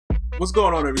What's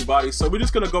going on, everybody? So we're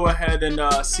just gonna go ahead and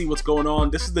see what's going on.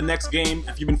 This is the next game.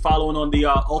 If you've been following on the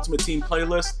Ultimate Team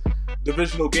playlist,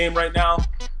 divisional game right now.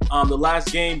 The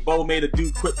last game, Bo made a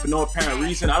dude quit for no apparent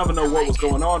reason. I don't even know what was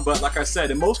going on, but like I said,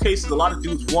 in most cases, a lot of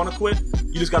dudes want to quit.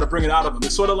 You just got to bring it out of them.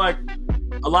 It's sort of like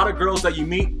a lot of girls that you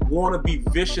meet want to be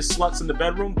vicious sluts in the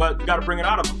bedroom, but you got to bring it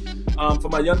out of them. For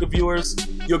my younger viewers,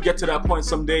 you'll get to that point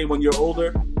someday when you're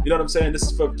older. You know what I'm saying? This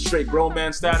is for straight grown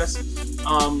man status.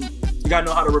 You gotta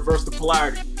know how to reverse the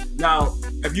polarity. Now,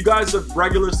 if you guys are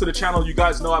regulars to the channel, you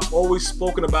guys know I've always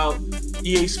spoken about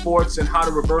EA Sports and how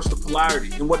to reverse the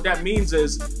polarity. And what that means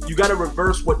is you gotta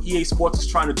reverse what EA Sports is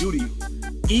trying to do to you.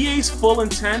 EA's full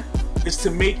intent is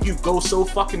to make you go so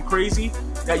fucking crazy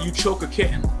that you choke a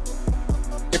kitten.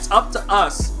 It's up to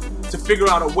us to figure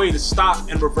out a way to stop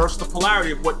and reverse the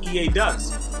polarity of what EA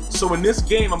does. So in this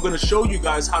game, I'm gonna show you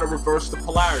guys how to reverse the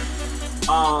polarity.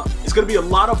 It's gonna be a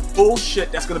lot of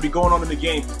bullshit that's gonna be going on in the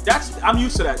game. I'm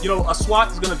used to that. You know, a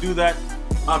SWAT is gonna do that.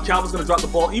 Calvin's gonna drop the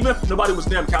ball. Even if nobody was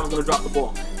there, Calvin's gonna drop the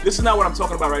ball. This is not what I'm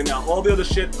talking about right now. All the other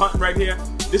shit, punting right here,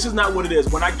 this is not what it is.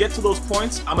 When I get to those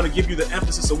points, I'm gonna give you the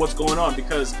emphasis of what's going on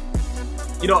because,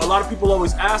 you know, a lot of people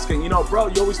always asking, you know, bro,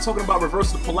 you're always talking about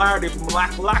reversing the polarity of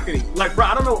malakalakity. Like, bro,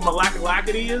 I don't know what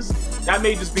malakalakity is. That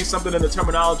may just be something in the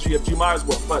terminology of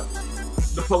GmiasWorld, but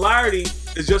the polarity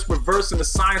is just reversing the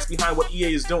science behind what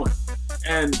EA is doing.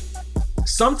 And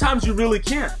sometimes you really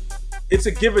can't. It's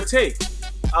a give or take.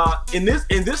 In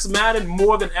this Madden,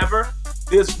 more than ever,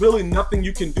 there's really nothing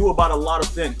you can do about a lot of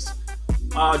things.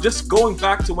 Just going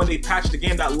back to when they patched the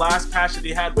game, that last patch that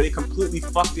they had where they completely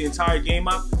fucked the entire game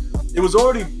up, it was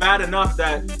already bad enough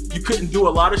that you couldn't do a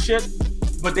lot of shit,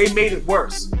 but they made it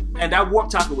worse. And that warp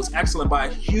tackle was excellent by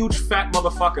a huge fat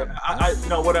motherfucker. You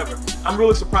know, whatever. I'm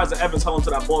really surprised that Evans held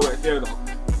onto that ball right there, though.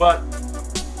 But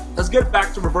let's get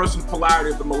back to reversing the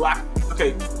polarity of the Malak.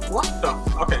 Okay, what the?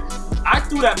 Okay, I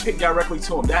threw that pick directly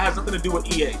to him. That has nothing to do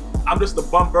with EA. I'm just a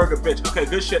bum burger bitch. Okay,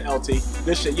 good shit, LT.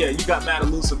 Good shit. Yeah, you got mad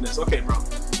elusiveness. Okay, bro.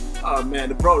 Oh man,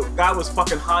 the guy was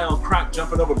fucking high on crack,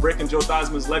 jumping over, breaking Joe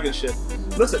Theismann's leg and shit.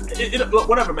 Listen, look,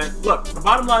 whatever, man. Look, the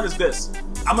bottom line is this.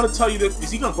 I'm gonna tell you this. Is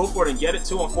he gonna go for it and get it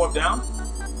too on 4th down?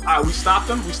 All right, we stopped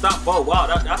him. We stopped Bo. Wow,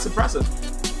 that's impressive.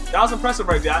 That was impressive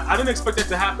right there. I didn't expect that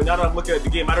to happen. Now that I'm looking at the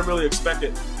game, I didn't really expect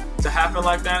it to happen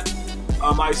like that.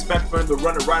 I expect for him to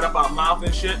run it right up our mouth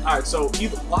and shit. All right, so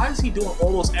why is he doing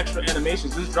all those extra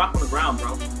animations? Just drop on the ground,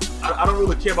 bro. I don't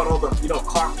really care about all the, you know,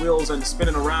 cartwheels and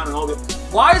spinning around and all that.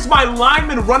 Why is my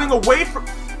lineman running away from?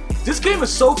 This game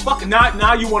is so fucking.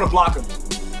 Now you want to block him,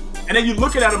 and then you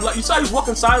looking at him like you saw he was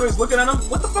walking sideways, looking at him.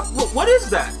 What the fuck? What is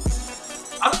that?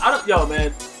 I don't. Yo,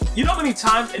 man. You know how many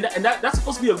times, and that's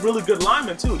supposed to be a really good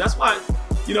lineman too. That's why,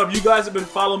 you know, if you guys have been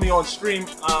following me on stream,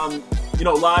 you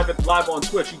know, live on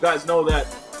Twitch, you guys know that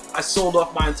I sold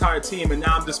off my entire team and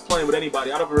now I'm just playing with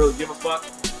anybody. I don't really give a fuck.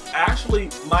 I actually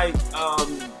might,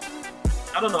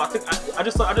 I don't know. I think I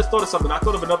just thought of something. I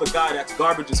thought of another guy that's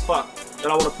garbage as fuck that I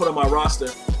want to put on my roster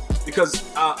because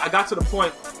I got to the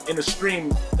point in the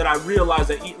stream that I realized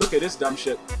that look at this dumb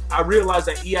shit. I realized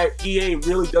that EA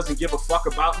really doesn't give a fuck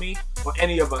about me or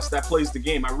any of us that plays the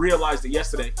game. I realized it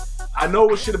yesterday. I know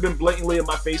it should have been blatantly in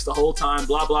my face the whole time,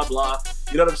 blah, blah, blah.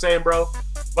 You know what I'm saying, bro?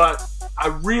 But I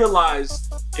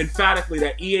realized emphatically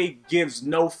that EA gives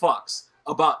no fucks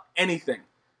about anything.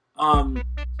 And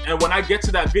when I get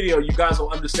to that video, you guys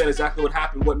will understand exactly what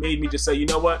happened, what made me just say, you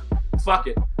know what? Fuck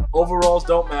it. Overalls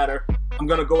don't matter. I'm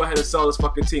gonna go ahead and sell this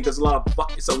fucking team because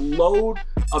it's a load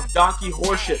of donkey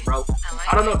horseshit, bro.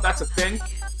 I don't know if that's a thing,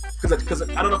 because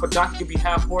I don't know if a donkey can be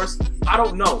half horse. I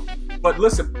don't know. But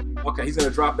listen, okay, he's gonna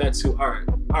drop that too. All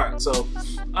right. So,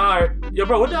 all right, yo,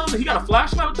 bro, what the hell? He got a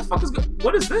flashlight? What the fuck is?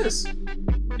 What is this?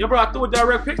 Yo, bro, I threw a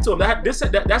direct pick to him. That's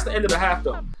the end of the half,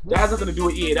 though. That has nothing to do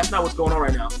with EA. That's not what's going on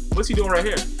right now. What's he doing right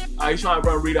here? He's trying to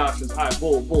run read options. All right,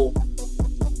 bull.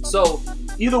 So,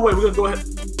 either way, we're gonna go ahead.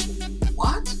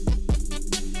 What?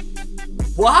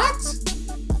 What?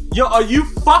 Yo, are you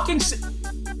fucking?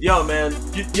 Yo, man.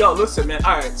 Yo, listen, man.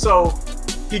 All right, so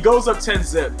he goes up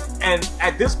 10-zip, and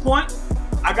at this point,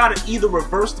 I gotta either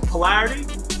reverse the polarity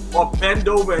or bend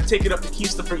over and take it up to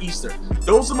Keister for Easter.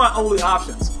 Those are my only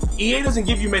options. EA doesn't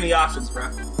give you many options,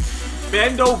 bruh.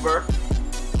 Bend over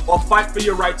or fight for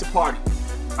your right to party.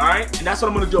 Alright? And that's what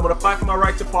I'm gonna do. I'm gonna fight for my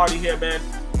right to party here, man.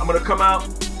 I'm gonna come out.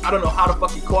 I don't know how the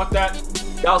fuck he caught that.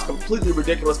 That was completely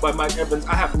ridiculous by Mike Evans.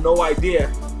 I have no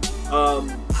idea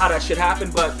how that shit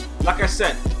happened, but like I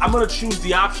said, I'm gonna choose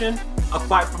the option of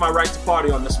fight for my right to party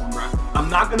on this one, bruh. I'm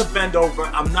not gonna bend over.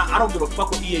 I don't give a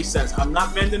fuck what EA says. I'm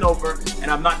not bending over,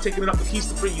 and I'm not taking it up to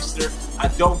Keister for Easter. I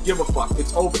don't give a fuck.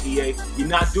 It's over, EA. You're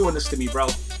not doing this to me, bro.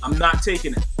 I'm not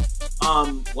taking it.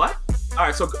 What? All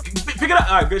right, so pick it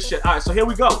up. All right, good shit. All right, so here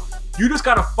we go. You just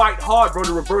gotta fight hard, bro,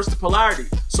 to reverse the polarity.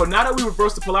 So now that we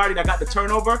reverse the polarity, I got the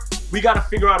turnover. We gotta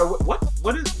figure out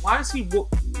why is he?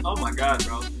 Oh my god,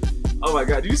 bro. Oh my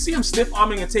god. Do you see him stiff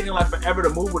arming and taking like forever to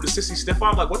move with the sissy stiff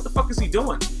arm? Like, what the fuck is he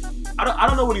doing? I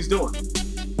don't know what he's doing.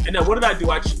 And then what did I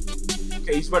do?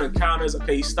 Okay, he's running counters.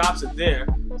 Okay, he stops it there.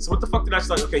 So what the fuck did I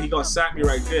start? Okay, he gonna sack me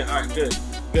right there. All right, good.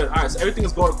 All right, so everything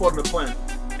is going according to plan.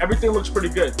 Everything looks pretty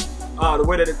good. The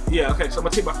way that yeah, okay, so I'm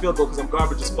gonna take my field goal because I'm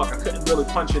garbage as fuck. I couldn't really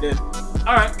punch it in.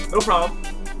 All right, no problem.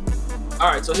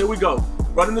 All right, so here we go.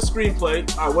 Running the screenplay.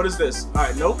 All right, what is this? All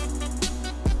right, nope.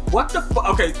 What the fuck?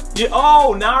 Okay, yeah.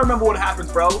 Oh, now I remember what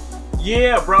happens, bro.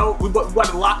 Yeah, bro. We got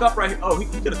to lock up right here. Oh, he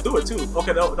could have threw it too.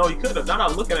 Okay, no, he could have. Now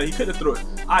I'm looking at it. He could have threw it.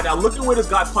 All right, now look at where this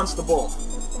guy punched the ball.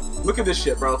 Look at this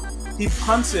shit, bro. He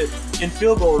punts it in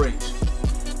field goal range.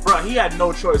 Bro, he had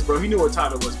no choice, bro. He knew what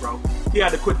time it was, bro. He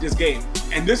had to quit this game.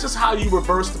 And this is how you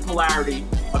reverse the polarity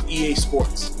of EA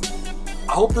Sports.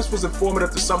 I hope this was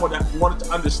informative to someone that wanted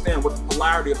to understand what the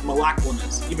polarity of Malakulam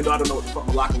is, even though I don't know what the fuck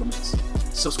Malakulam is.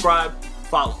 Subscribe,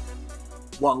 follow.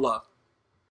 One love.